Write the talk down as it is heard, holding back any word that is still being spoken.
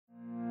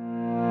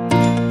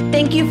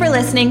Thank you for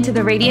listening to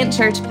the Radiant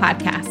Church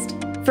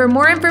podcast. For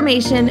more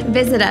information,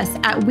 visit us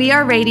at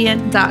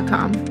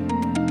weareradiant.com.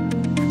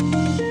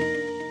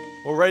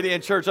 Well,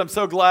 Radiant Church, I'm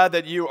so glad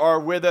that you are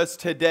with us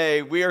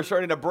today. We are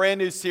starting a brand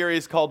new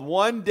series called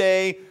One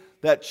Day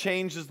That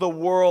Changes the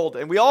World.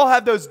 And we all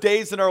have those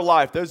days in our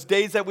life, those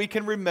days that we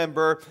can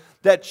remember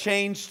that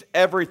changed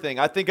everything.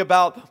 I think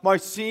about my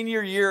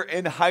senior year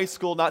in high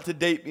school, not to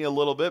date me a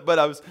little bit, but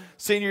I was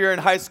senior year in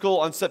high school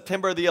on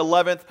September the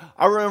 11th.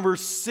 I remember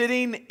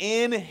sitting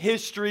in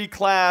history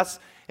class,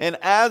 and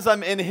as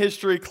I'm in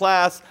history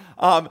class,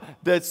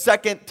 the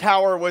second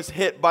tower was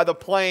hit by the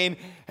plane.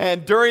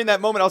 And during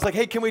that moment, I was like,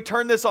 hey, can we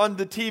turn this on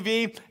the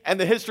TV? And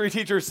the history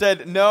teacher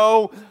said,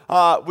 no,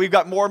 we've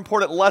got more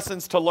important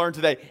lessons to learn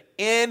today.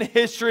 In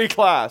history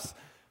class,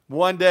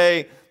 one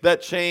day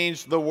that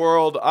changed the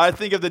world. I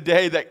think of the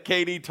day that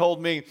Katie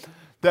told me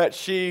that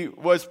she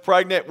was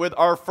pregnant with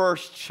our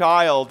first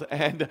child.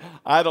 And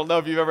I don't know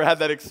if you've ever had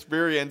that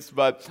experience,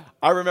 but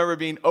I remember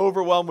being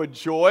overwhelmed with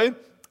joy.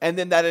 And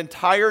then that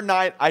entire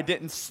night, I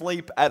didn't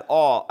sleep at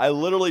all. I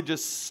literally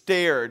just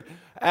stared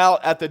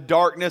out at the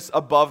darkness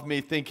above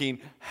me thinking,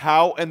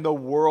 how in the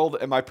world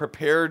am I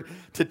prepared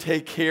to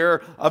take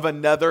care of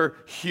another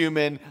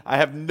human? I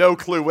have no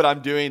clue what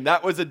I'm doing.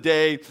 That was a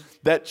day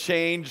that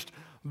changed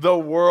the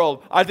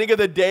world. I think of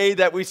the day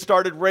that we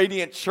started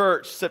Radiant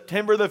Church,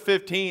 September the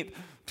 15th,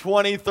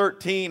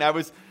 2013. I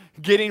was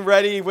getting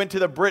ready, went to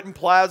the Britton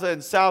Plaza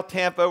in South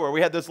Tampa where we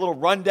had this little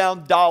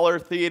rundown dollar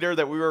theater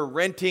that we were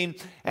renting.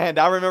 And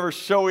I remember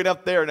showing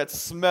up there and it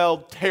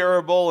smelled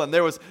terrible and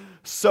there was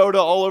soda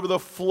all over the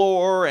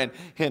floor and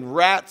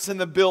rats in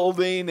the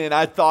building. And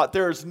I thought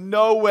there's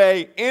no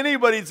way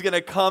anybody's going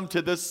to come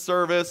to this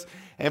service.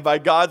 And by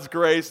God's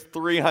grace,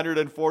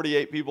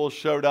 348 people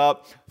showed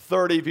up.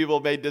 30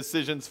 people made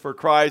decisions for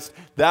Christ.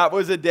 That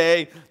was a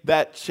day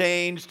that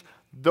changed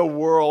the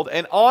world.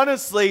 And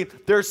honestly,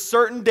 there's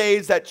certain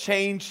days that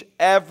change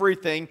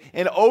everything.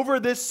 And over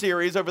this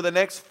series, over the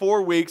next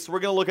 4 weeks, we're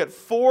going to look at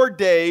 4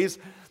 days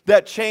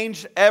that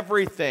changed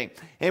everything.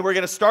 And we're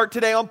going to start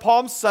today on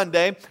Palm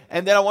Sunday.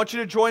 And then I want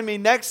you to join me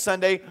next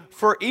Sunday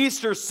for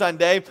Easter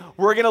Sunday.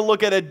 We're going to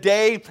look at a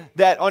day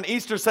that on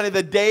Easter Sunday,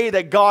 the day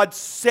that God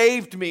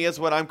saved me is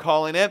what I'm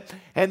calling it.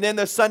 And then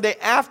the Sunday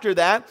after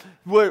that,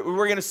 we're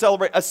going to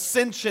celebrate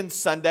Ascension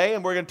Sunday.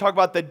 And we're going to talk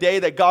about the day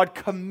that God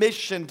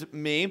commissioned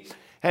me.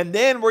 And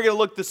then we're going to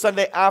look the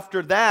Sunday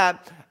after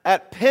that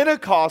at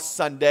Pentecost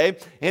Sunday,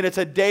 and it's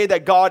a day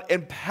that God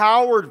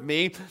empowered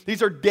me.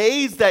 These are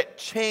days that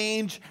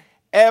change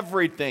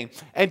everything.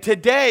 And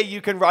today,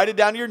 you can write it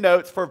down in your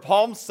notes for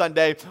Palm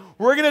Sunday.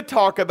 We're going to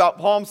talk about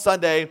Palm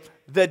Sunday,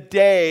 the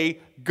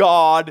day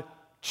God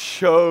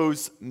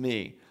chose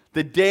me.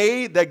 The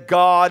day that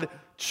God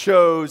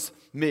chose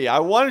me. I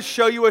want to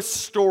show you a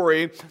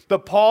story, the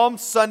Palm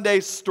Sunday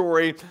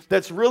story,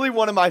 that's really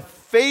one of my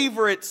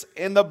favorites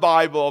in the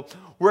Bible,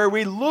 where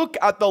we look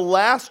at the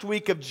last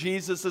week of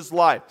Jesus'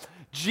 life.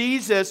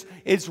 Jesus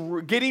is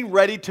getting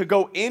ready to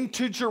go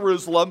into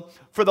Jerusalem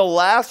for the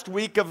last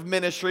week of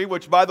ministry,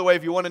 which, by the way,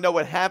 if you want to know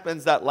what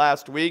happens that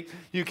last week,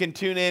 you can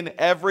tune in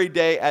every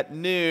day at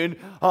noon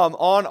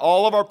on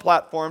all of our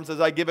platforms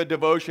as I give a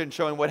devotion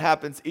showing what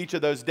happens each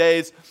of those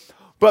days.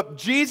 But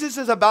Jesus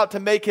is about to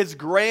make his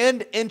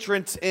grand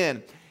entrance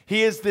in.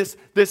 He is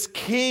this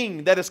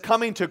king that is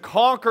coming to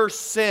conquer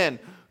sin,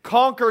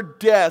 conquer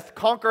death,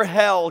 conquer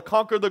hell,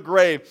 conquer the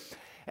grave.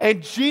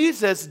 And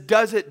Jesus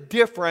does it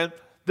different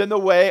than the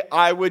way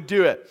I would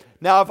do it.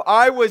 Now, if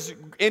I was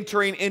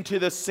entering into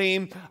the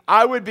scene,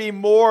 I would be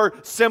more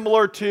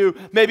similar to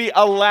maybe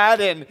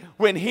Aladdin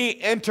when he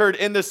entered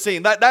in the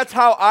scene. That's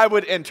how I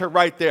would enter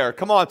right there.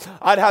 Come on,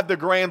 I'd have the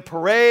grand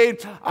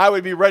parade. I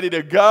would be ready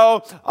to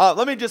go.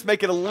 Let me just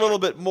make it a little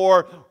bit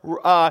more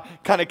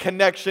kind of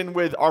connection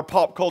with our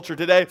pop culture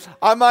today.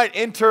 I might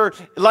enter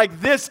like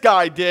this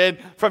guy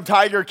did from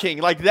Tiger King.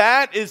 Like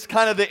that is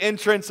kind of the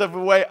entrance of the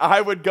way I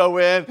would go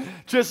in.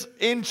 Just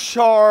in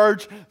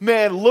charge.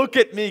 Man, look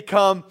at me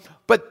come.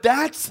 But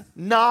that's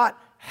not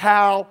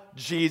how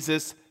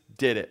Jesus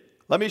did it.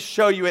 Let me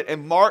show you it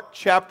in Mark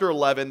chapter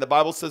 11. The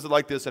Bible says it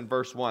like this in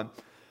verse 1.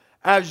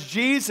 As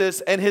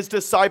Jesus and his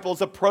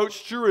disciples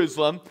approached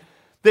Jerusalem,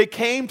 they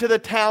came to the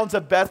towns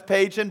of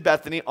Bethphage and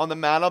Bethany on the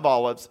Mount of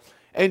Olives.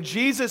 And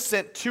Jesus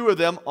sent 2 of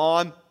them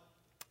on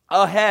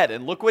ahead.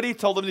 And look what he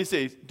told them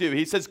to do.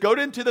 He says, go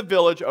into the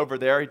village over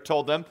there, he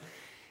told them.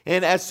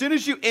 And as soon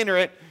as you enter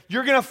it,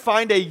 you're going to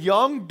find a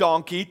young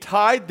donkey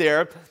tied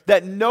there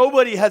that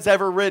nobody has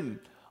ever ridden.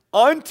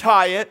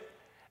 Untie it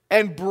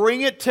and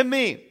bring it to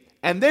me.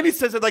 And then he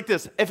says it like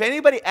this. If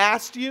anybody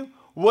asks you,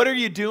 what are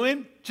you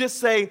doing? Just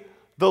say,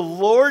 the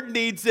Lord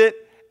needs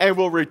it and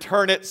will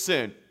return it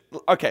soon.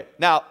 Okay,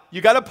 now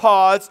you got to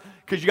pause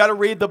because you got to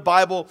read the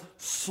Bible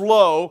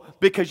slow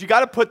because you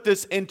got to put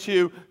this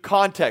into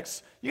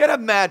context. You got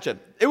to imagine.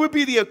 It would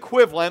be the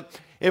equivalent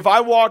if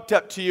I walked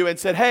up to you and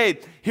said, hey,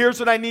 here's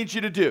what I need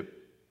you to do.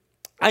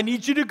 I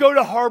need you to go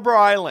to Harbor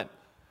Island,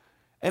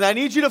 and I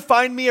need you to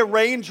find me a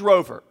Range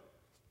Rover.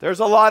 There's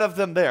a lot of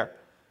them there.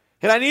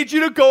 And I need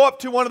you to go up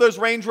to one of those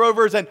Range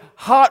Rovers and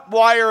hot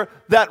wire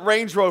that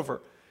Range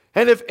Rover.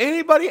 And if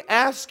anybody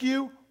asks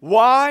you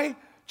why,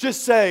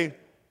 just say,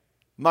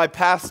 my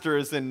pastor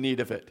is in need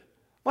of it.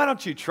 Why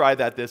don't you try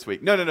that this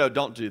week? No,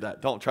 don't do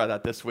that. Don't try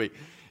that this week.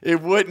 It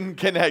wouldn't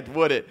connect,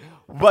 would it?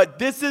 But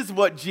this is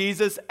what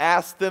Jesus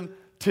asked them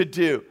to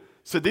do.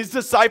 So these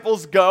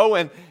disciples go,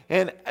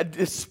 and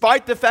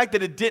despite the fact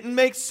that it didn't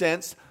make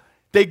sense,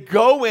 they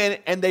go in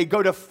and they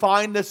go to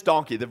find this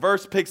donkey. The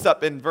verse picks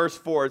up in verse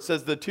 4. It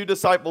says, the two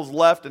disciples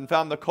left and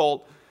found the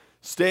colt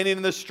standing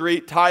in the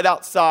street, tied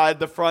outside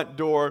the front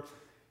door.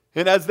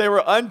 And as they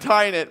were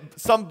untying it,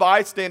 some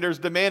bystanders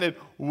demanded,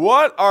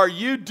 what are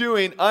you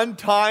doing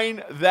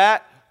untying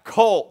that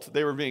colt?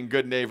 They were being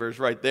good neighbors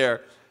right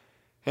there.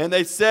 And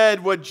they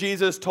said what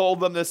Jesus told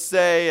them to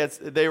say. As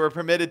they were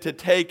permitted to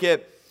take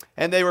it.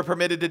 And they were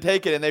permitted to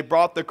take it. And they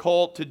brought the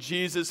colt to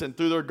Jesus and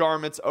threw their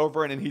garments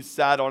over it, and he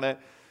sat on it.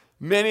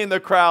 Many in the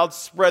crowd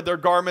spread their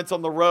garments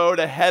on the road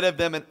ahead of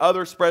them, and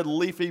others spread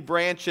leafy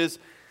branches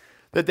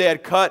that they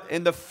had cut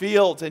in the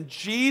fields. And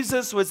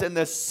Jesus was in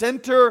the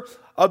center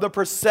of the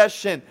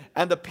procession,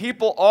 and the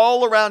people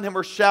all around him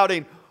were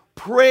shouting,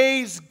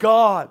 praise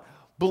God,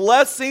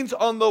 blessings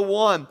on the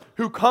one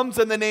who comes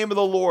in the name of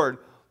the Lord,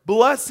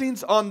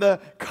 blessings on the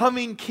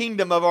coming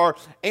kingdom of our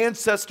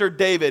ancestor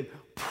David,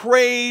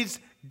 praise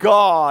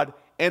God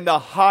in the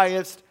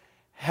highest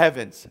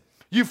heavens.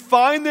 You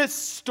find this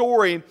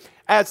story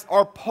as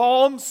our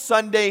Palm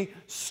Sunday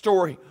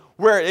story,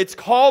 where it's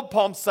called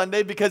Palm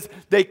Sunday because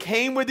they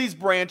came with these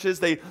branches,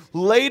 they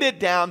laid it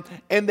down,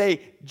 and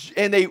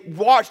they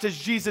watched as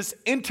Jesus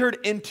entered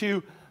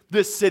into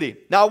this city.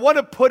 Now, I want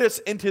to put us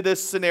into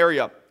this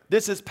scenario.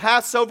 This is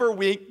Passover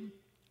week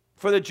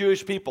for the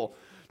Jewish people.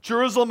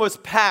 Jerusalem was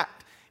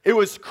packed. It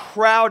was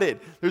crowded.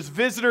 There's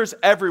visitors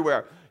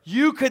everywhere.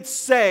 You could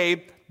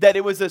say that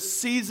it was a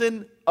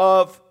season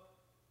of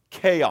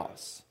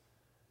chaos.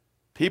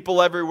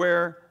 People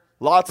everywhere,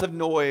 lots of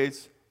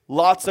noise,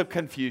 lots of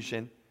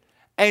confusion.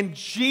 And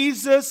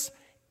Jesus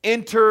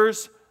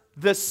enters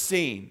the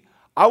scene.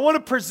 I want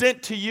to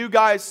present to you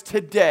guys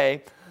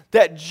today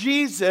that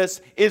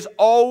Jesus is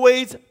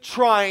always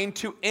trying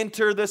to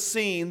enter the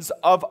scenes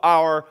of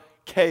our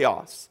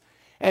chaos.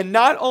 And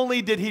not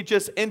only did he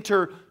just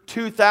enter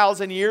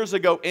 2,000 years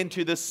ago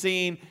into the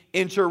scene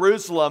in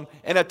Jerusalem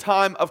in a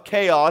time of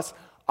chaos,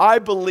 I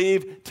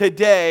believe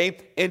today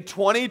in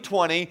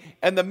 2020,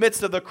 in the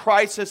midst of the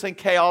crisis and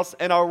chaos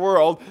in our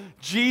world,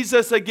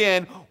 Jesus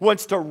again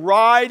wants to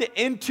ride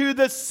into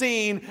the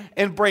scene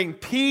and bring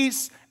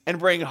peace and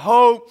bring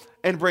hope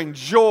and bring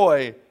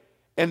joy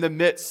in the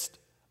midst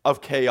of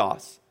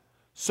chaos.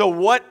 So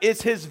what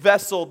is his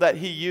vessel that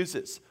he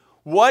uses?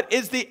 What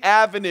is the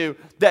avenue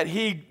that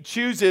he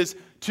chooses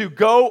to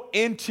go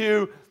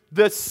into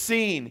the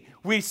scene?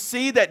 We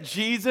see that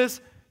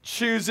Jesus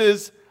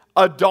chooses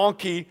a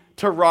donkey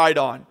to ride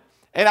on.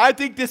 And I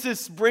think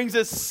this brings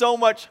us so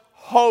much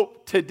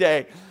hope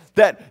today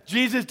that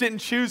Jesus didn't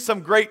choose some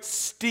great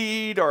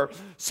steed or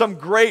some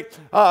great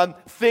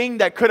thing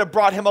that could have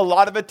brought him a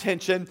lot of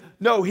attention.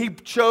 No, he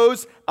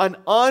chose an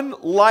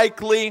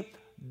unlikely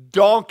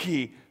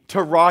donkey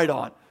to ride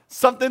on.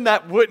 Something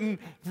that wouldn't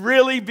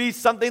really be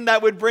something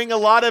that would bring a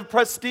lot of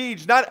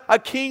prestige. Not a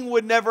king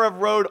would never have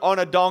rode on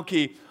a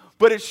donkey,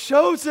 but it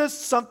shows us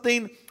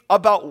something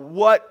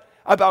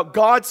about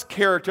God's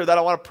character that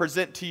I want to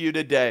present to you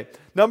today.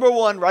 Number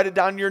one, write it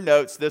down in your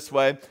notes this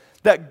way,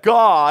 that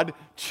God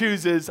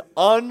chooses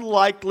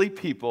unlikely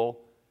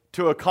people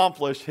to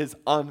accomplish his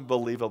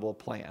unbelievable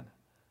plan.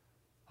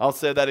 I'll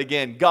say that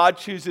again. God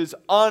chooses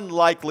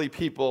unlikely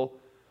people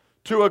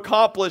to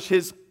accomplish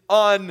his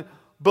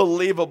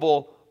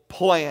unbelievable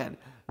plan.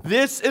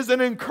 This is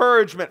an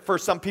encouragement for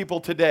some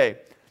people today,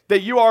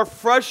 that you are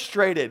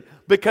frustrated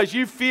because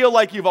you feel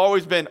like you've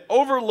always been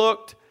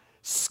overlooked,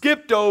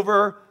 skipped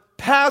over,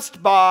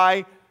 passed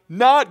by,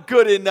 not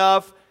good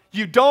enough,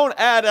 you don't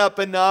add up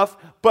enough.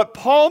 But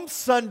Palm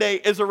Sunday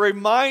is a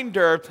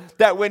reminder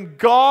that when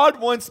God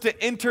wants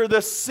to enter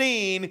the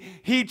scene,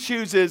 he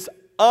chooses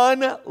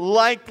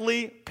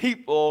unlikely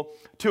people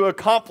to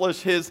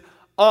accomplish his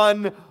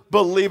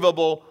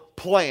unbelievable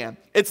plan.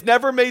 It's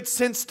never made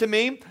sense to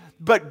me,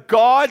 but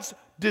God's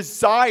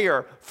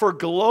desire for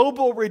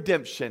global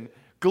redemption,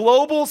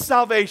 global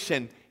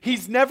salvation,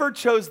 he's never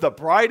chose the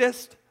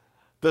brightest,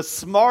 the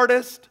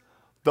smartest,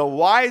 the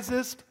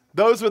wisest,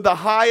 those with the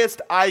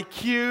highest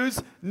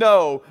IQs.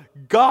 No,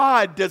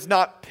 God does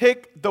not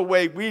pick the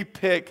way we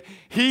pick.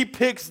 He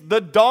picks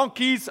the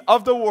donkeys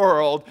of the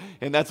world,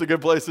 and that's a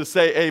good place to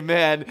say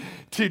amen,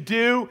 to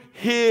do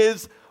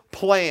his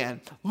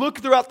plan. Look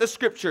throughout the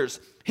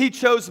scriptures. He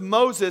chose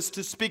Moses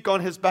to speak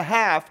on his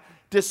behalf,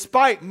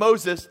 despite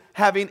Moses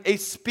having a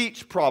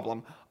speech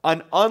problem,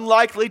 an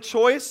unlikely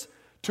choice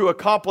to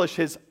accomplish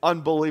his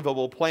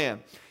unbelievable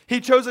plan. He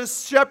chose a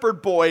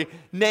shepherd boy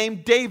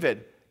named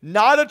David,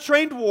 not a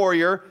trained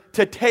warrior,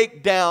 to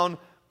take down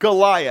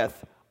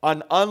Goliath,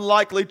 an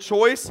unlikely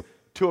choice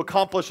to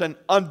accomplish an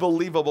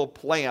unbelievable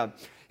plan.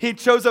 He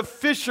chose a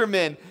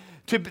fisherman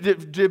to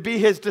be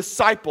his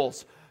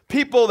disciples,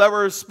 people that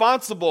were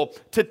responsible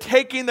to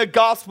taking the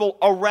gospel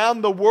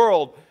around the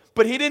world.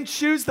 But he didn't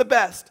choose the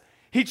best.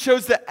 He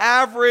chose the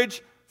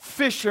average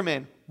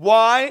fisherman.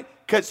 Why?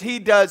 Because he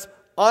does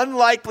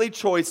unlikely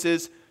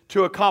choices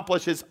to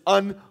accomplish his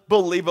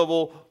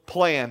unbelievable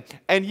plan.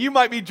 And you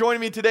might be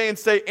joining me today and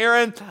say,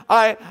 Aaron,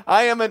 I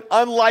am an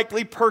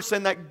unlikely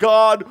person that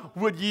God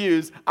would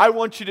use. I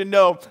want you to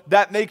know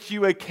that makes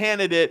you a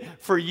candidate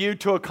for you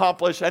to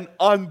accomplish an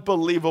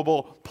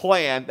unbelievable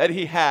plan that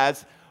he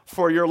has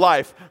for your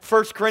life.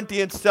 1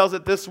 Corinthians tells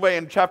it this way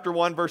in chapter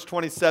 1, verse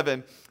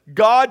 27.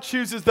 God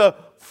chooses the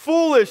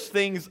foolish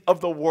things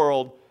of the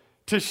world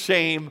to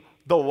shame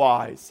the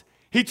wise.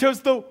 He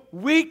chose the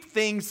weak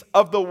things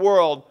of the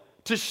world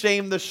to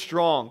shame the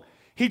strong.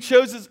 He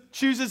chooses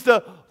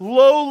the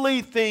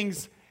lowly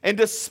things and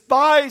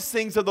despised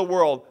things of the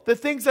world, the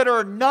things that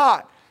are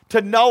not,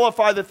 to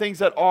nullify the things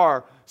that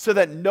are, so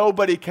that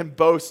nobody can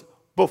boast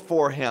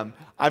before him.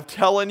 I'm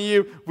telling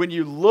you, when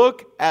you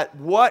look at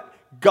what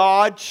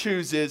God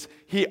chooses,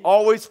 he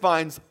always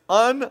finds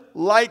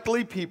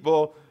unlikely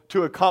people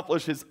to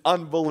accomplish his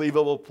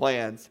unbelievable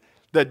plans.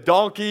 The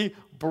donkey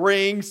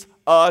brings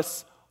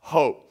us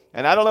hope.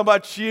 And I don't know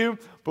about you,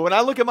 but when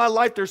I look at my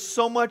life, there's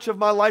so much of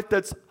my life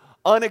that's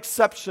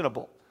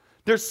unexceptionable.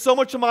 There's so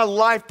much of my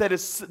life that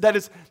is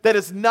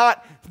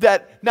not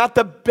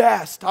the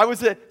best. I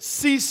was a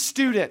C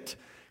student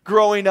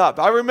growing up.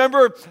 I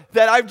remember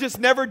that I just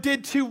never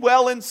did too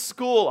well in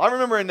school. I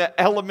remember in the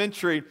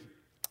elementary,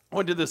 I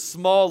went to this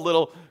small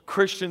little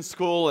Christian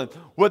school, and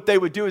what they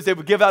would do is they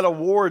would give out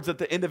awards at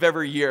the end of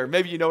every year.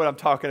 Maybe you know what I'm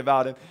talking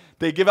about. And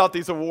they give out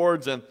these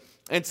awards, and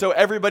so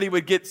everybody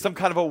would get some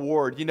kind of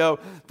award. You know,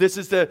 this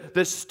is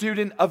the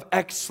student of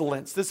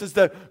excellence. This is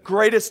the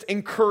greatest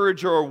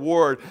encourager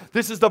award.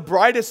 This is the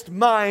brightest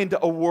mind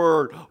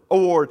award.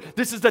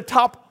 This is the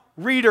top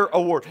reader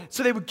award.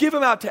 So they would give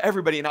them out to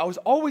everybody. And I was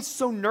always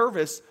so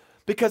nervous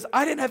because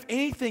I didn't have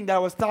anything that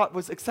I thought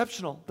was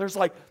exceptional. There's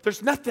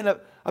nothing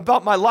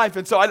about my life.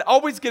 And so I'd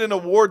always get an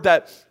award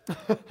that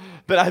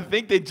I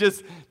think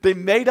they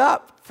made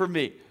up for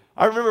me.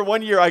 I remember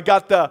one year I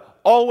got the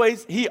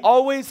he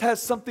always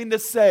has something to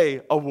say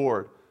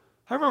award.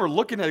 I remember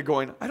looking at it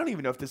going, I don't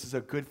even know if this is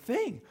a good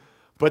thing.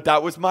 But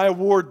that was my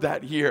award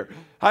that year.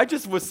 I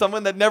just was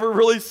someone that never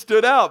really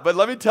stood out. But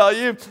let me tell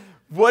you,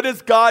 what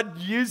is God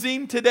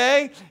using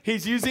today?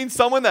 He's using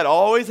someone that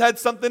always had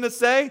something to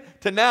say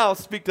to now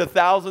speak to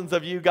thousands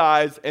of you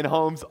guys in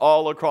homes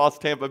all across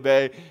Tampa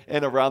Bay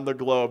and around the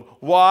globe.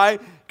 Why?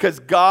 Because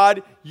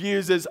God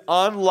uses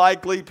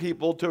unlikely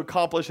people to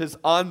accomplish his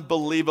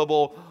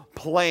unbelievable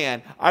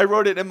plan. I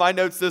wrote it in my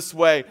notes this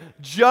way.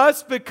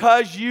 Just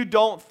because you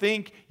don't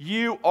think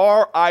you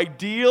are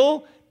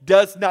ideal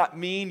does not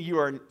mean you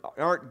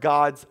aren't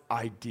God's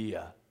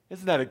idea.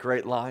 Isn't that a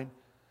great line?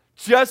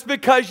 Just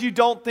because you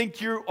don't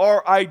think you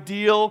are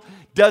ideal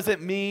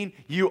doesn't mean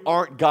you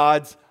aren't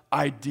God's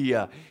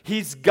idea.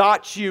 He's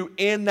got you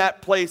in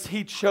that place.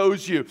 He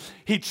chose you.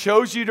 He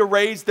chose you to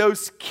raise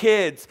those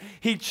kids.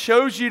 He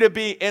chose you to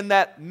be in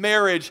that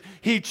marriage.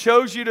 He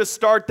chose you to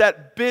start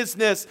that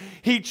business.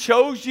 He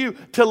chose you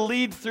to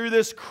lead through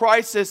this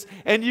crisis.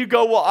 And you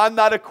go, well, I'm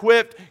not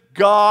equipped.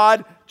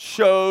 God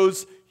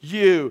chose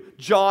you.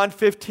 John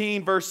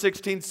 15 verse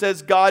 16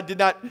 says,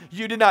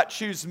 you did not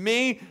choose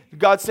me.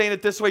 God's saying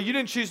it this way, you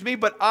didn't choose me,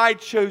 but I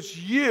chose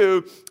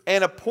you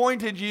and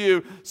appointed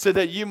you so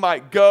that you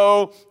might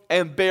go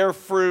and bear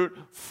fruit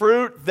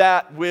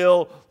that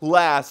will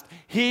last.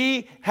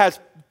 He has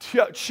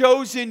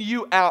chosen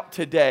you out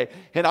today.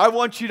 And I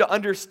want you to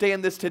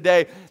understand this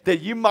today,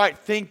 that you might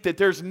think that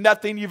there's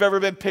nothing you've ever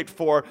been picked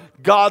for.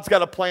 God's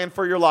got a plan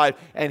for your life,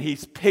 and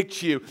he's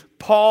picked you.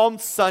 Palm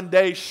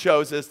Sunday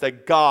shows us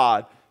that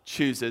God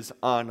chooses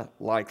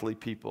unlikely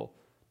people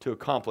to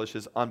accomplish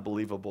his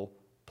unbelievable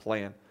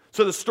plan.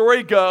 So the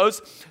story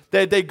goes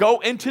that they go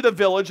into the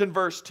village in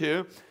verse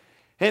 2,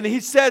 and he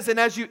says, and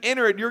as you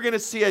enter it, you're going to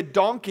see a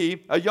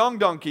donkey, a young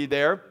donkey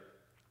there.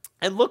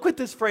 And look what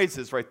this phrase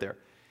is right there.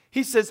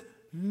 He says,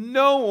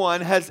 no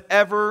one has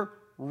ever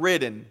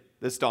ridden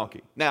this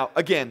donkey. Now,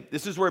 again,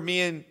 this is where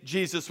me and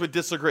Jesus would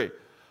disagree.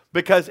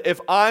 Because if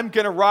I'm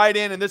going to ride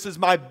in, and this is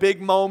my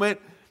big moment,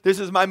 this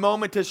is my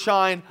moment to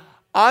shine,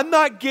 I'm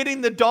not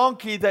getting the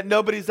donkey that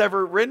nobody's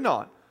ever ridden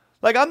on.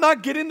 Like, I'm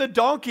not getting the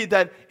donkey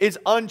that is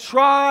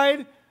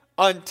untried,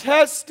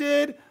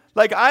 untested.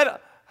 Like,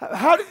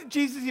 how did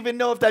Jesus even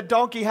know if that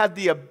donkey had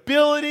the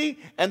ability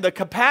and the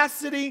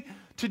capacity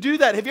to do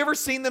that? Have you ever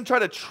seen them try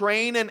to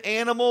train an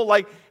animal?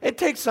 Like, it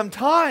takes some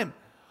time.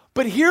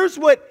 But here's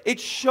what it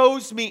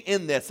shows me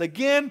in this.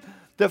 Again,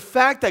 the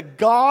fact that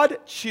God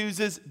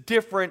chooses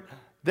different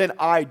than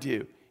I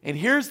do. And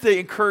here's the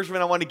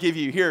encouragement I want to give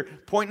you. Here,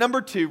 point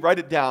number 2, write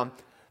it down.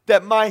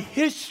 That my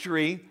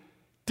history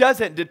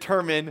doesn't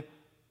determine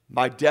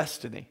my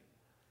destiny.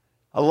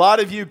 A lot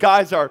of you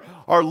guys are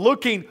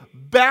looking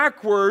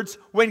backwards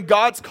when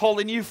God's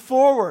calling you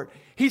forward.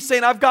 He's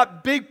saying, I've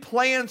got big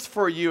plans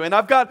for you, and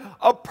I've got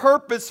a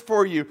purpose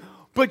for you.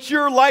 But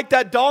you're like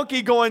that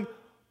donkey going,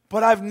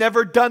 but I've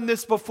never done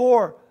this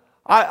before.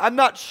 I'm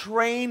not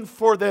trained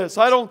for this.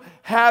 I don't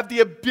have the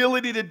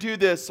ability to do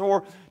this.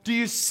 Or do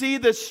you see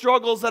the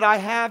struggles that I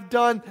have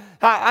done?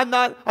 I'm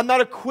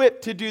not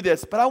equipped to do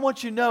this. But I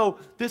want you to know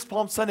this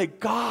Palm Sunday,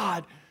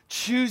 God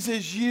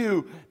chooses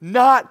you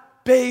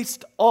not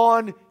based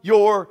on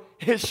your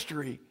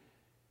history.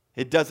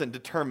 It doesn't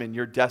determine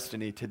your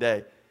destiny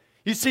today.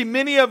 You see,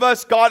 many of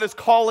us, God is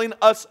calling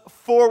us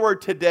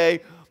forward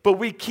today, but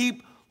we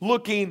keep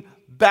looking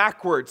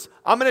backwards.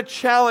 I'm going to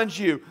challenge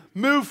you,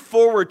 move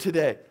forward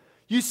today.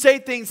 You say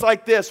things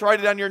like this, write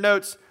it on your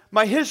notes.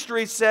 My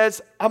history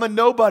says I'm a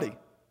nobody.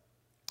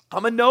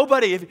 I'm a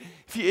nobody.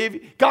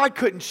 If God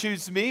couldn't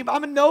choose me,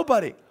 I'm a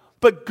nobody.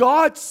 But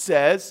God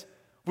says,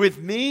 with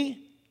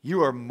me,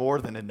 you are more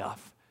than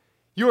enough.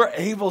 You are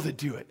able to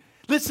do it.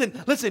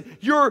 Listen,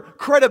 your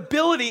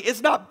credibility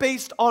is not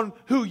based on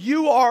who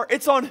you are,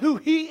 it's on who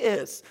He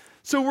is.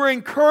 So we're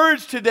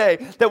encouraged today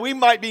that we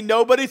might be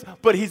nobodies,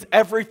 but He's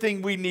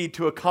everything we need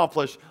to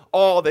accomplish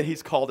all that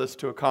He's called us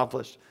to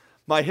accomplish.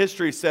 My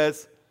history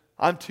says,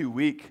 I'm too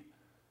weak.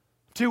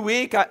 Too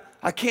weak.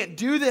 I can't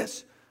do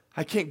this.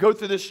 I can't go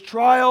through this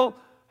trial.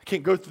 I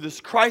can't go through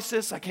this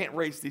crisis. I can't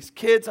raise these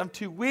kids. I'm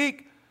too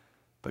weak.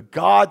 But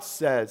God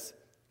says,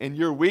 in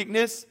your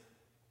weakness,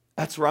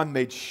 that's where I'm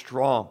made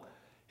strong.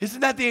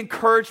 Isn't that the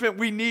encouragement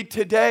we need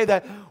today?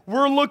 That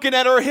we're looking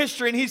at our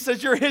history and He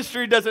says your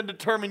history doesn't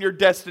determine your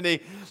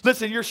destiny.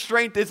 Listen, your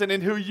strength isn't in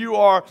who you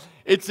are.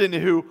 It's in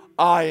who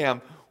I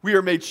am. We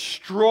are made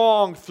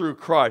strong through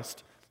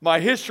Christ. My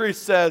history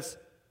says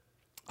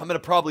I'm going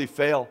to probably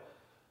fail.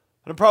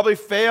 I'm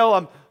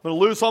going to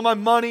lose all my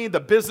money. The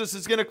business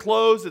is going to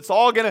close. It's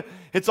all going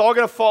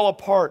to fall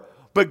apart.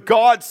 But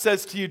God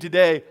says to you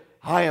today,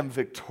 I am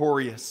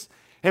victorious.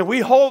 And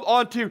we hold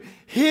on to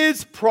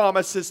His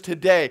promises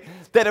today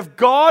that if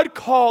God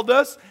called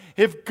us,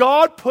 if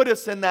God put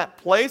us in that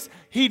place,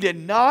 He did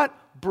not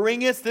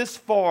bring us this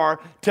far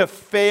to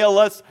fail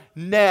us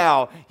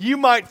now. You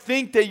might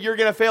think that you're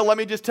going to fail. Let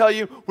me just tell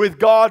you, with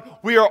God,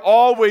 we are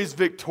always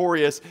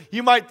victorious.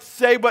 You might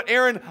say, but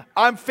Aaron,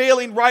 I'm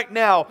failing right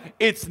now.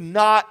 It's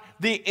not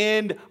the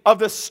end of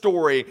the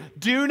story.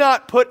 Do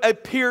not put a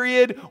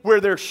period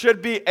where there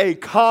should be a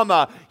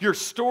comma. Your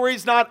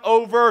story's not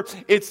over.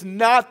 It's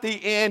not the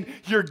end.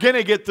 You're going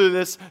to get through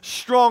this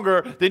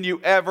stronger than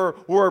you ever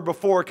were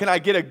before. Can I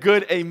get a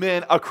good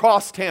amen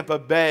across Tampa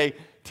Bay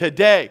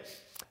today?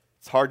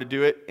 It's hard to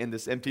do it in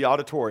this empty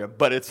auditorium,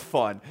 but it's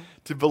fun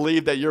to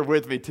believe that you're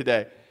with me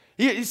today.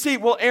 You see,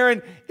 well,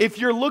 Aaron, if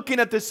you're looking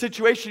at this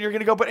situation, you're going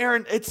to go, but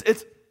Aaron,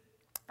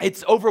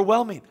 it's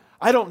overwhelming.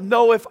 I don't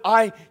know if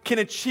I can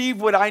achieve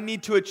what I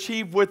need to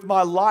achieve with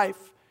my life.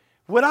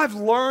 What I've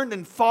learned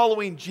in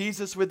following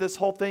Jesus with this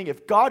whole thing,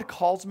 if God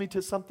calls me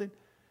to something,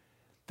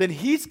 then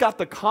He's got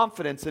the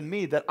confidence in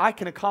me that I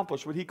can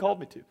accomplish what He called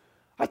me to.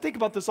 I think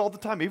about this all the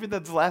time, even the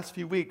last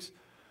few weeks.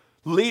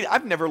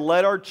 I've never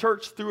led our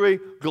church through a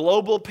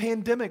global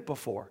pandemic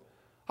before.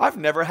 I've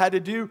never had to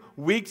do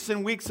weeks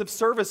and weeks of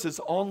services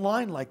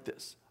online like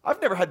this. I've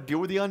never had to deal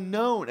with the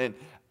unknown and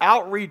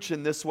outreach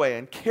in this way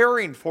and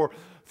caring for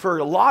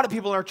a lot of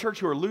people in our church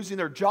who are losing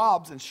their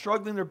jobs and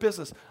struggling in their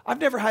business. I've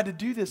never had to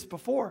do this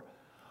before.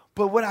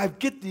 But what I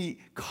get the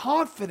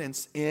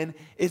confidence in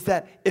is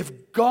that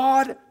if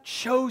God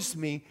chose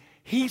me,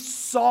 He's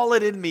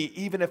solid in me,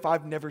 even if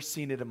I've never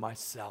seen it in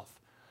myself.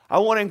 I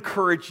want to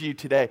encourage you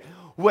today.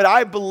 What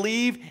I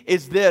believe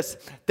is this,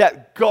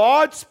 that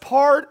God's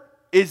part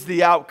is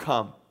the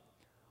outcome.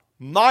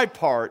 My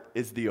part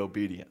is the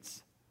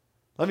obedience.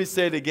 Let me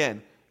say it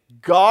again.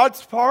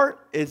 God's part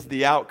is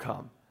the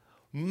outcome.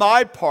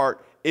 My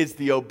part is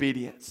the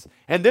obedience.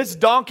 And this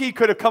donkey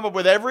could have come up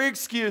with every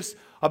excuse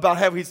about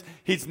how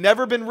he's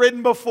never been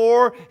ridden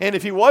before, and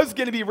if he was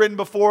going to be ridden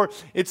before,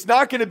 it's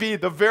not going to be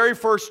the very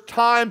first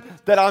time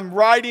that I'm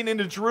riding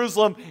into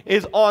Jerusalem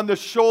is on the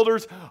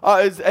shoulders,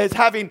 as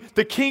having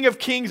the King of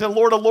Kings and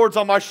Lord of Lords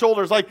on my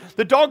shoulders. Like,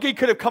 the donkey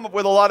could have come up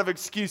with a lot of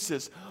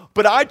excuses,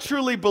 but I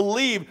truly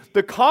believe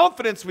the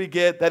confidence we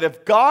get that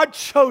if God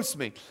chose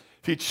me,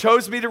 if He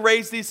chose me to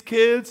raise these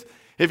kids,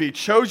 if He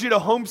chose you to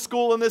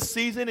homeschool in this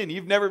season and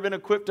you've never been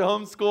equipped to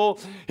homeschool,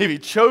 if He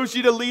chose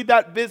you to lead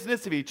that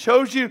business, if He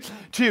chose you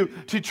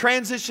to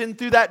transition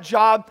through that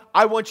job,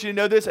 I want you to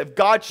know this. If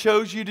God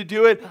chose you to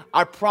do it,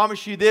 I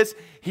promise you this,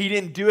 He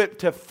didn't do it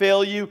to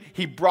fail you.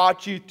 He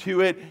brought you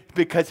to it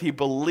because He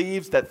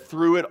believes that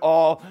through it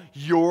all,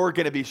 you're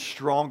going to be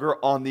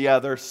stronger on the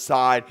other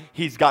side.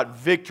 He's got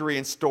victory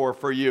in store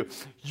for you.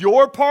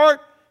 Your part,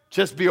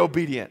 just be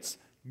obedience.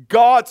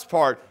 God's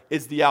part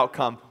is the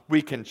outcome.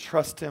 We can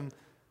trust Him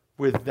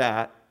with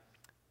that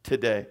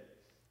today.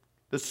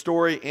 The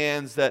story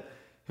ends that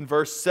in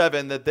verse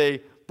 7 that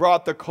they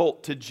brought the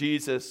colt to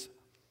Jesus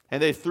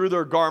and they threw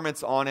their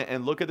garments on it,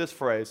 and look at this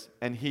phrase,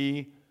 and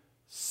He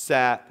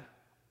sat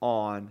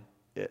on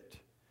it.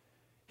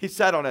 He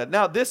sat on it.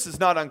 Now, this is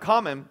not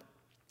uncommon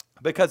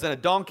because a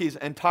donkey's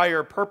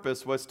entire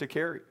purpose was to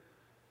carry.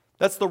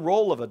 That's the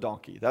role of a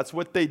donkey. That's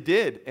what they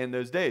did in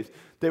those days.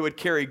 They would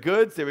carry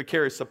goods, they would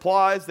carry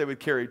supplies, they would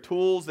carry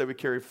tools, they would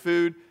carry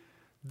food.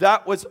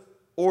 That was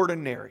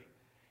ordinary.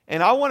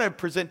 And I want to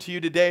present to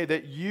you today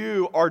that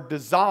you are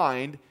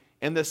designed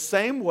in the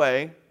same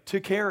way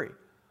to carry.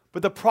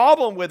 But the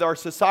problem with our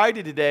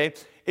society today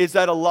is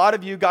that a lot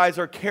of you guys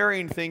are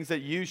carrying things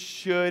that you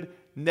should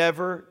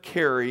never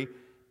carry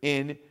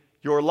in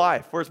your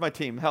life. Where's my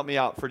team? Help me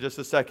out for just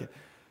a second.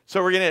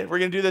 So we're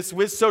gonna do this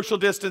with social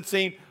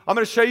distancing. I'm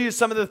gonna show you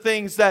some of the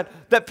things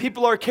that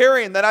people are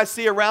carrying that I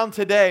see around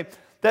today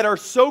that are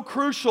so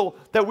crucial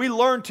that we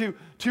learn to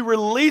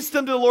release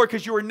them to the Lord,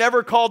 because you were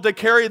never called to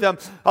carry them.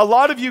 A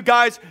lot of you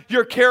guys,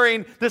 you're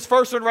carrying this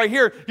first one right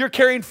here. You're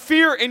carrying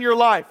fear in your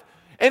life.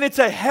 And it's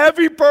a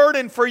heavy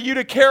burden for you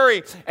to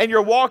carry. And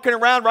you're walking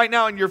around right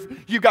now and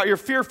you're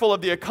fearful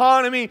of the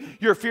economy,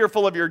 you're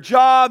fearful of your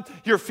job,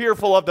 you're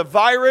fearful of the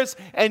virus,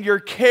 and you're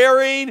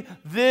carrying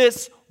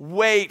this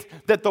weight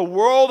that the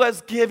world has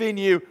given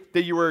you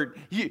that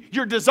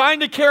you're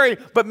designed to carry,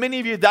 but many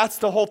of you, that's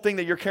the whole thing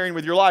that you're carrying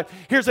with your life.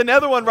 Here's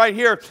another one right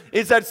here,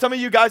 is that some of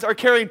you guys are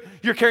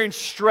carrying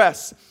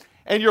stress.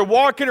 And you're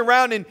walking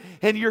around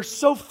and you're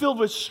so filled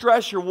with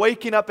stress, you're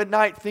waking up at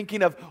night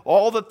thinking of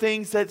all the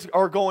things that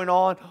are going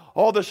on,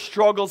 all the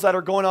struggles that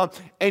are going on,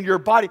 and your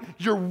body,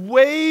 you're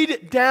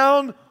weighed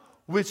down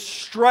with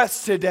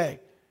stress today.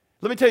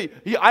 Let me tell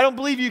you, I don't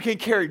believe you can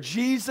carry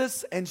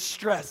Jesus and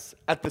stress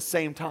at the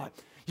same time.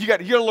 You got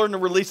to learn to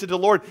release it to the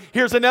Lord.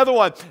 Here's another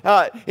one.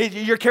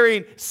 You're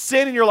carrying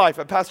sin in your life.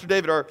 Pastor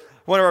David,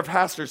 one of our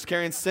pastors,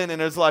 carrying sin in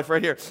his life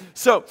right here.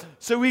 So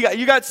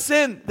you got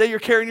sin that you're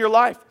carrying in your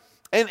life.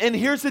 And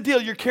here's the deal.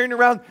 You're carrying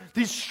around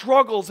these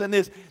struggles and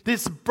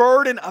this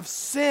burden of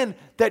sin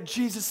that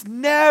Jesus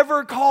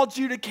never called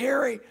you to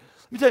carry.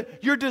 Let me tell you,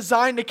 you're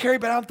designed to carry,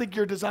 but I don't think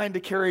you're designed to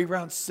carry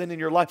around sin in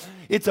your life.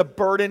 It's a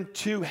burden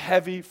too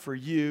heavy for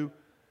you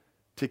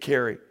to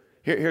carry.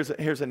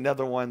 Here's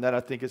another one that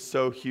I think is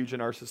so huge in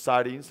our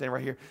society. You stand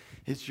right here.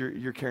 It's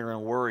you're carrying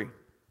around worry.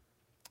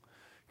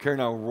 Carrying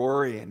around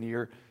worry, and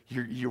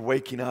you're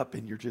waking up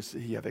and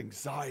you have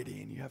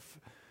anxiety, and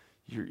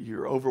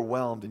you're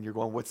overwhelmed, and you're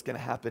going, what's going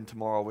to happen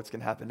tomorrow? What's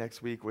going to happen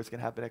next week? What's going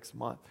to happen next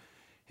month?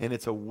 And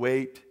it's a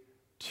weight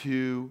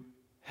too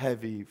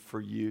heavy for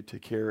you to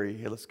carry.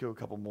 Hey, let's go a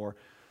couple more.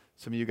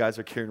 Some of you guys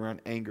are carrying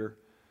around anger.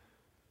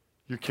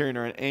 You're carrying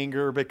around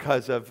anger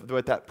because of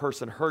what that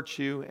person hurt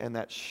you, and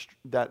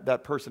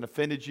that person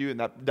offended you, and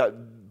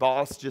that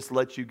boss just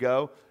let you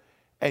go.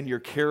 And you're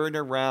carrying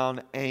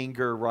around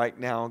anger right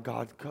now.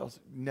 God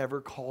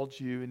never called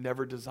you and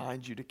never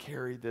designed you to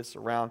carry this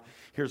around.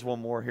 Here's one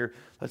more here.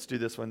 Let's do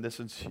this one. This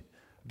one's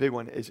a big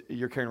one. Is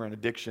you're carrying around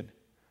addiction.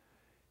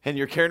 And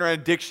you're carrying around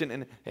addiction,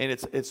 and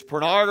it's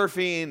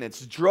pornography, and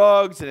it's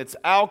drugs, and it's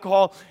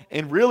alcohol.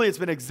 And really it's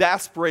been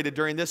exasperated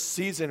during this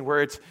season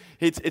where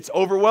it's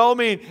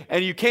overwhelming,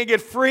 and you can't get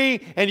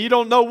free, and you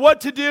don't know what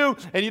to do,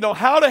 and you don't know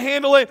how to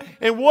handle it.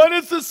 And what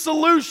is the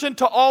solution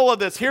to all of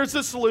this? Here's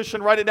the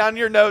solution. Write it down in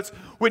your notes.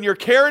 When you're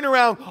carrying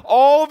around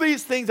all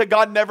these things that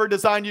God never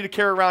designed you to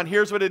carry around,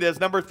 here's what it is.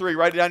 Number 3,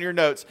 write it down in your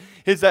notes,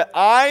 is that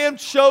I am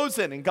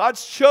chosen, and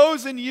God's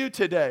chosen you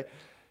today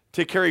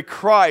to carry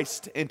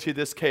Christ into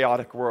this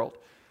chaotic world.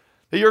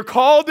 That you're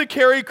called to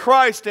carry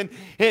Christ. And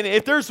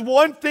if there's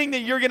one thing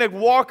that you're going to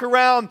walk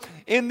around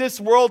in this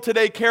world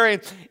today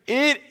carrying,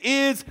 it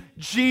is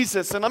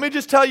Jesus. And let me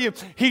just tell you,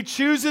 He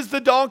chooses the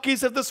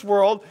donkeys of this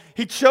world.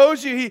 He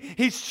chose you.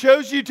 He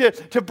chose you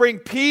to bring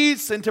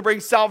peace and to bring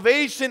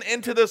salvation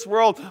into this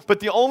world.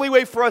 But the only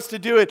way for us to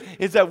do it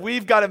is that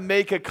we've got to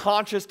make a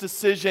conscious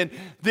decision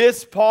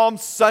this Palm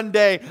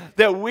Sunday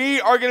that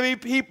we are going to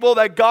be people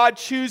that God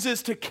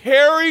chooses to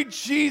carry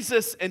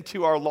Jesus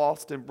into our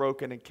lost and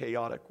broken and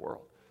chaotic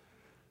world.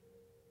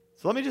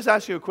 So let me just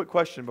ask you a quick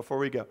question before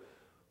we go.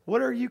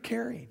 What are you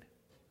carrying?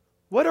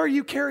 What are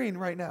you carrying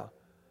right now?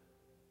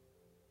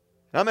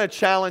 And I'm going to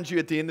challenge you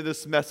at the end of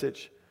this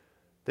message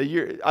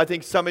that I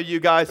think some of you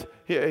guys,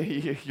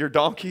 you're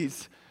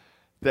donkeys,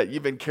 that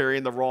you've been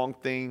carrying the wrong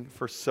thing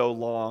for so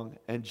long,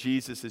 and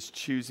Jesus is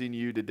choosing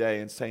you today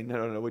and saying,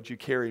 no, would you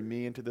carry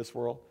me into this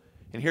world?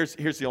 And here's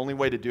the only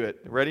way to do it.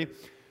 Ready?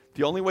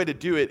 The only way to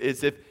do it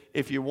is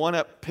if you want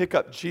to pick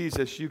up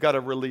Jesus, you got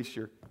to release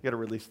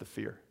the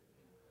fear.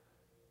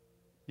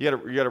 You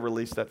got to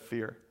release that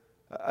fear.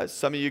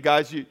 Some of you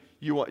guys,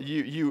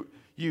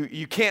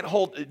 you can't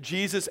hold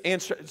Jesus,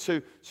 and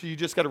so you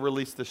just got to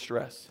release the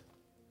stress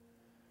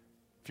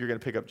if you're going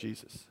to pick up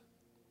Jesus.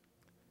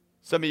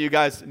 Some of you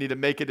guys need to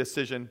make a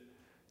decision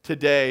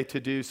today to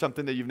do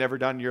something that you've never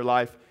done in your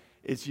life.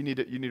 Is you need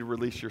to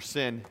release your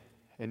sin,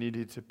 and you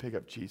need to pick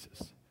up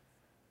Jesus.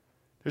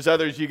 There's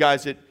others, you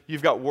guys, that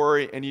you've got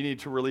worry, and you need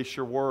to release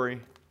your worry,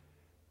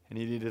 and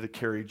you need to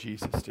carry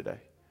Jesus today.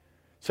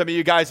 Some of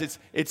you guys,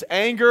 it's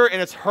anger and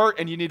it's hurt,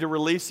 and you need to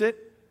release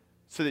it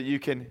so that you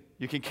can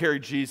carry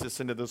Jesus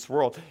into this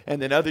world.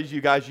 And then others, you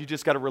guys, you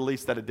just got to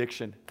release that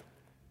addiction.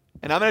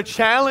 And I'm going to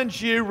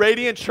challenge you,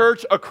 Radiant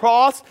Church,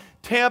 across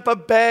Tampa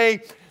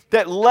Bay,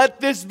 that let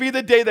this be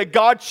the day that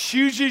God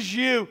chooses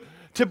you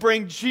to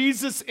bring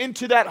Jesus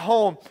into that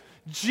home,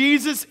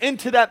 Jesus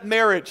into that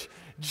marriage,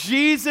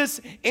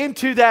 Jesus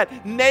into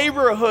that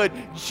neighborhood,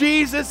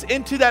 Jesus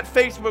into that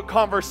Facebook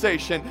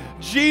conversation,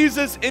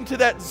 Jesus into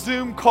that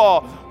Zoom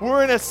call.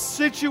 We're in a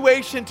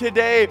situation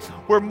today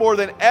where more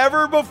than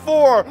ever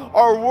before,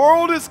 our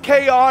world is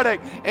chaotic,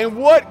 and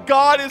what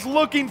God is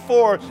looking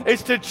for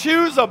is to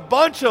choose a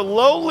bunch of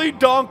lowly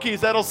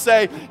donkeys that'll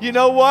say, you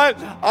know what?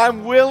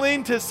 I'm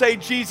willing to say,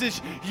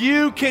 Jesus,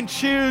 you can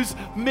choose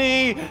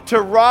me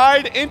to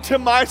ride into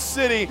my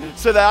city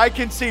so that I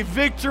can see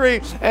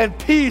victory and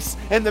peace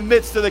in the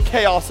midst of the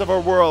chaos of our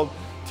world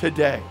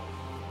today.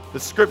 The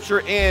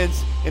scripture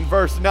ends in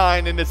verse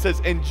 9, and it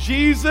says, and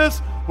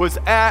Jesus was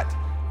at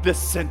the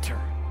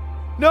center.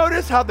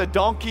 Notice how the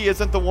donkey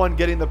isn't the one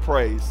getting the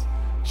praise.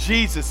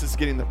 Jesus is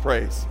getting the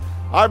praise.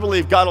 I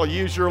believe God will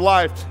use your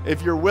life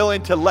if you're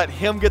willing to let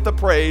him get the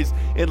praise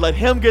and let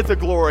him get the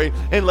glory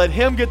and let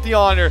him get the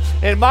honor.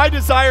 And my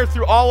desire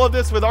through all of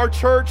this with our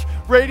church,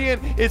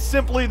 Radiant, is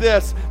simply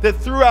this, that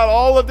throughout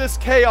all of this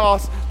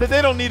chaos, that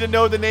they don't need to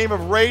know the name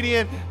of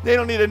Radiant. They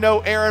don't need to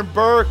know Aaron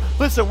Burke.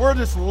 Listen, we're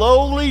just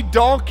lowly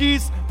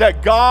donkeys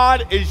that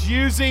God is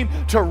using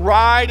to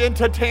ride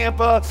into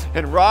Tampa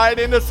and ride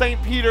into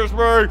St.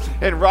 Petersburg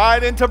and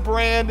ride into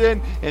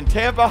Brandon and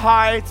Tampa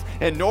Heights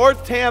and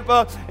North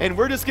Tampa. And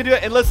we're just going to do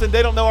it. And listen,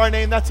 they don't know our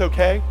name. That's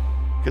okay.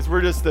 Because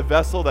we're just the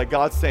vessel that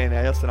God's saying,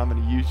 hey, listen, I'm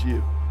going to use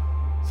you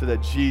so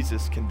that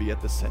Jesus can be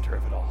at the center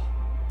of it all.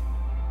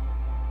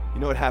 You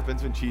know what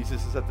happens when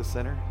Jesus is at the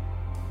center?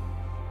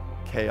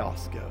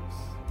 Chaos goes.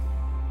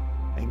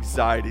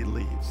 Anxiety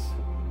leaves.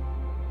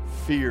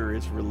 Fear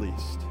is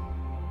released.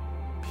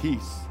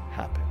 Peace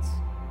happens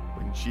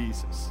when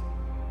Jesus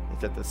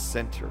is at the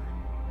center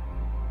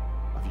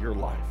of your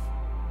life.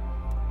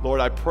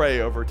 Lord, I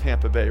pray over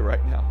Tampa Bay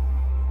right now.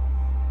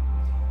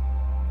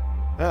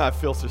 I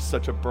feel just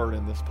such a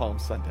burden this Palm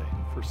Sunday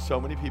for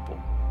so many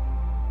people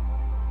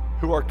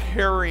who are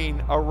carrying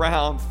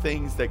around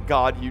things that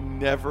God, you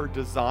never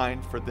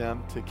designed for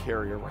them to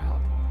carry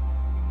around.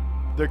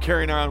 They're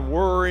carrying around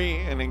worry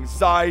and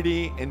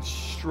anxiety and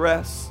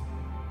stress.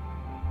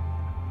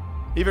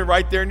 Even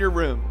right there in your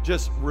room,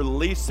 just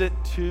release it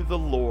to the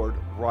Lord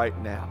right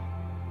now.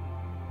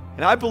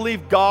 And I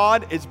believe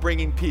God is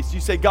bringing peace.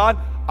 You say, God,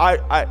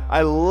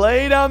 I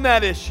lay down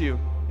that issue,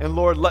 and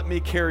Lord, let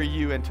me carry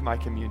you into my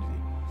community.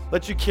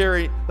 Let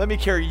me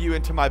carry you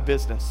into my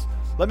business.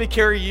 Let me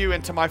carry you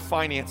into my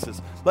finances.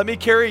 Let me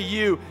carry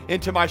you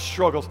into my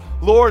struggles.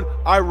 Lord,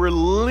 I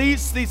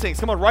release these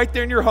things. Come on, right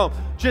there in your home.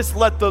 Just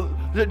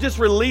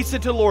release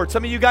it to the Lord.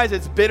 Some of you guys,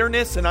 it's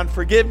bitterness and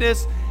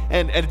unforgiveness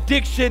and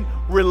addiction.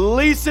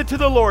 Release it to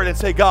the Lord and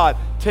say, God,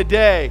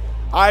 today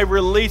I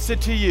release it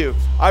to you.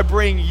 I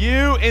bring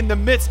you in the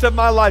midst of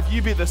my life.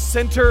 You be the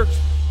center.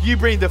 You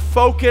bring the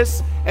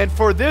focus. And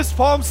for this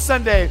Palm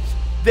Sunday,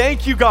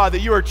 thank you, God,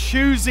 that you are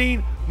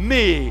choosing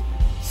me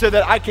so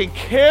that I can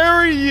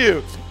carry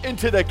you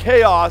into the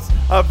chaos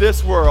of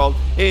this world.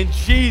 In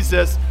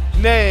Jesus'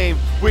 name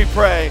we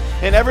pray.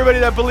 And everybody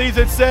that believes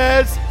it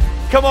says,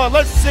 come on,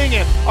 let's sing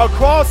it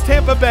across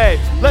Tampa Bay.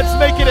 Let's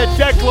make it a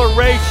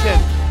declaration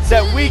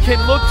that we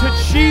can look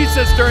to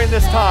Jesus during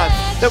this time,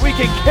 that we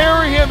can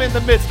carry him in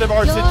the midst of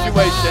our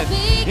situation.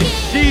 In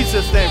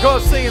Jesus' name. Go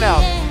on, sing it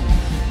out.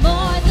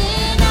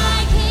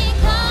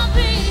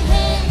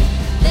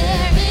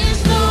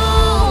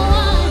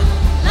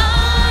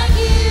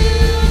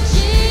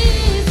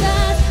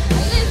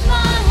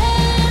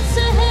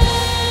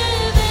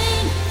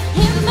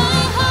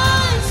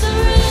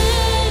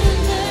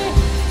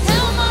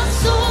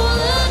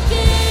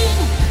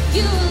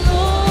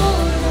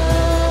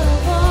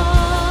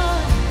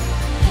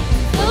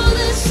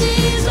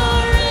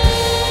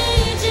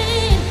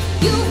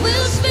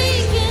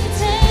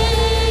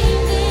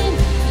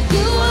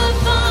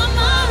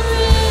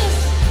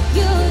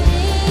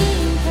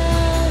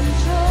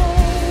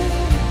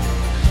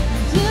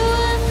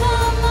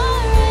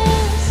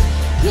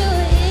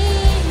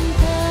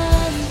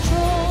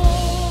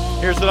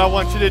 Here's what I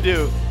want you to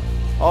do.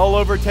 All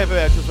over Tampa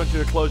Bay, I just want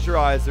you to close your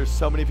eyes. There's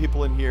so many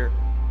people in here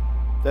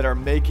that are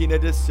making a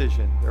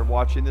decision. They're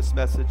watching this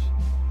message.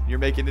 You're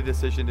making a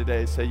decision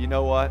today. Say, you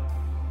know what?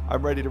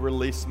 I'm ready to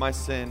release my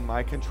sin,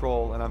 my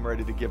control, and I'm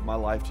ready to give my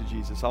life to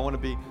Jesus.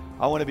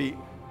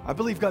 I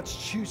believe God's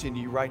choosing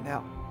you right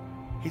now.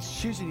 He's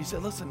choosing you. He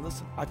said, listen,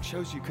 I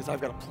chose you because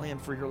I've got a plan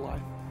for your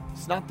life.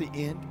 It's not the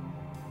end.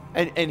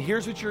 And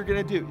here's what you're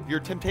going to do. Your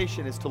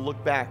temptation is to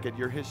look back at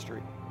your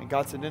history. And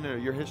God said, no,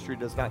 your history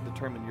does not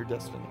determine your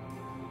destiny.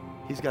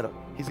 He's got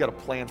a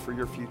plan for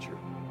your future.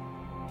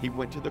 He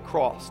went to the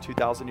cross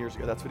 2,000 years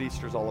ago. That's what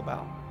Easter's all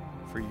about.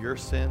 For your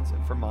sins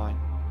and for mine.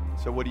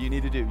 So what do you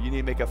need to do? You need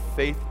to make a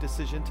faith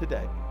decision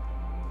today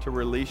to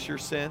release your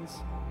sins,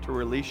 to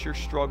release your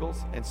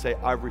struggles, and say,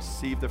 I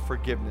receive the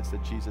forgiveness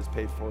that Jesus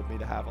paid for me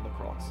to have on the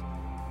cross.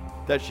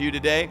 If that's you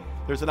today,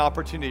 there's an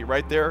opportunity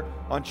right there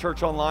on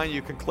Church Online.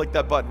 You can click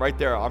that button right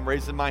there. I'm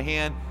raising my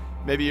hand.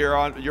 Maybe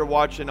you're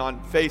watching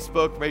on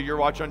Facebook. Maybe you're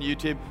watching on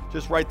YouTube.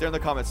 Just right there in the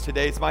comments.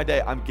 Today's my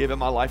day. I'm giving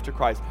my life to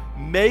Christ.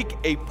 Make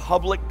a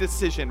public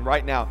decision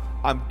right now.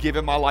 I'm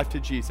giving my life to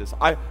Jesus.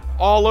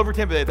 All over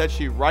Tampa Bay, that's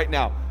you right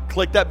now.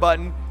 click that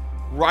button,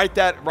 write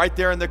that right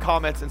there in the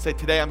comments and say,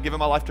 today I'm giving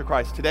my life to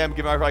Christ. Today I'm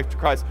giving my life to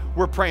Christ.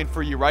 We're praying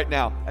for you right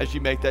now as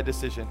you make that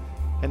decision.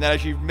 And then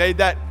as you've made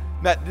that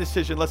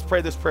decision, let's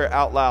pray this prayer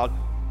out loud.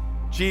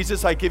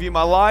 Jesus, I give you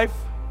my life.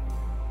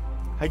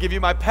 I give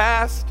you my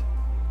past.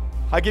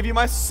 I give you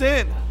my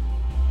sin.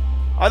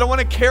 I don't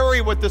want to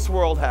carry what this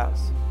world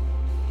has.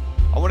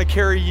 I want to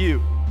carry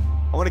you.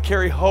 I want to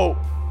carry hope.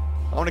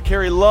 I want to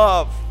carry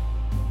love.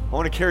 I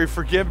want to carry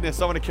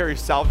forgiveness. I want to carry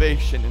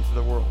salvation into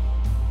the world.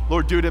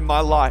 Lord, do it in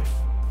my life.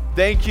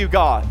 Thank you,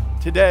 God.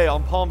 Today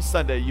on Palm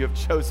Sunday, you have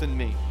chosen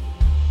me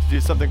to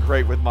do something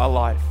great with my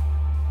life.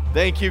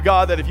 Thank you,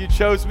 God, that if you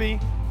chose me,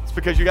 it's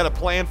because you got a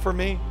plan for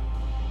me.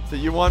 So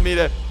you want me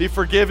to be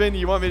forgiven.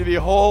 You want me to be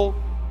whole.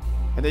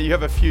 And that you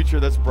have a future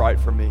that's bright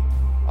for me.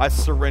 I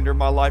surrender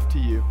my life to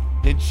you.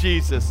 In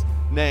Jesus'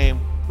 name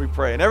we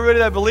pray. And everybody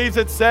that believes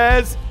it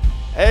says,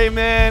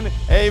 amen,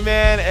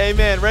 amen,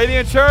 amen.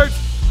 Radiant Church,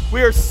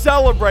 we are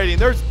celebrating.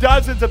 There's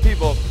dozens of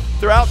people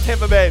throughout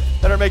Tampa Bay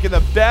that are making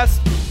the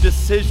best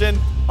decision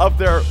of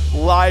their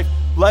life.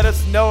 Let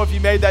us know if you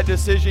made that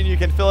decision. You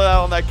can fill it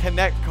out on that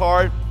Connect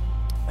card.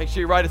 Make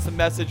sure you write us a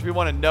message. We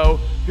want to know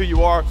who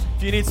you are.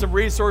 If you need some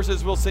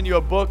resources, we'll send you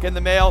a book in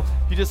the mail.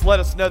 You just let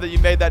us know that you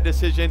made that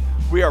decision.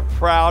 We are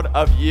proud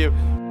of you.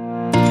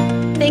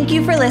 Thank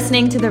you for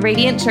listening to the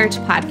Radiant Church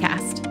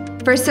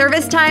podcast. For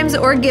service times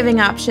or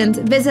giving options,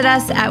 visit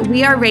us at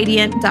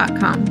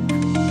weareradiant.com.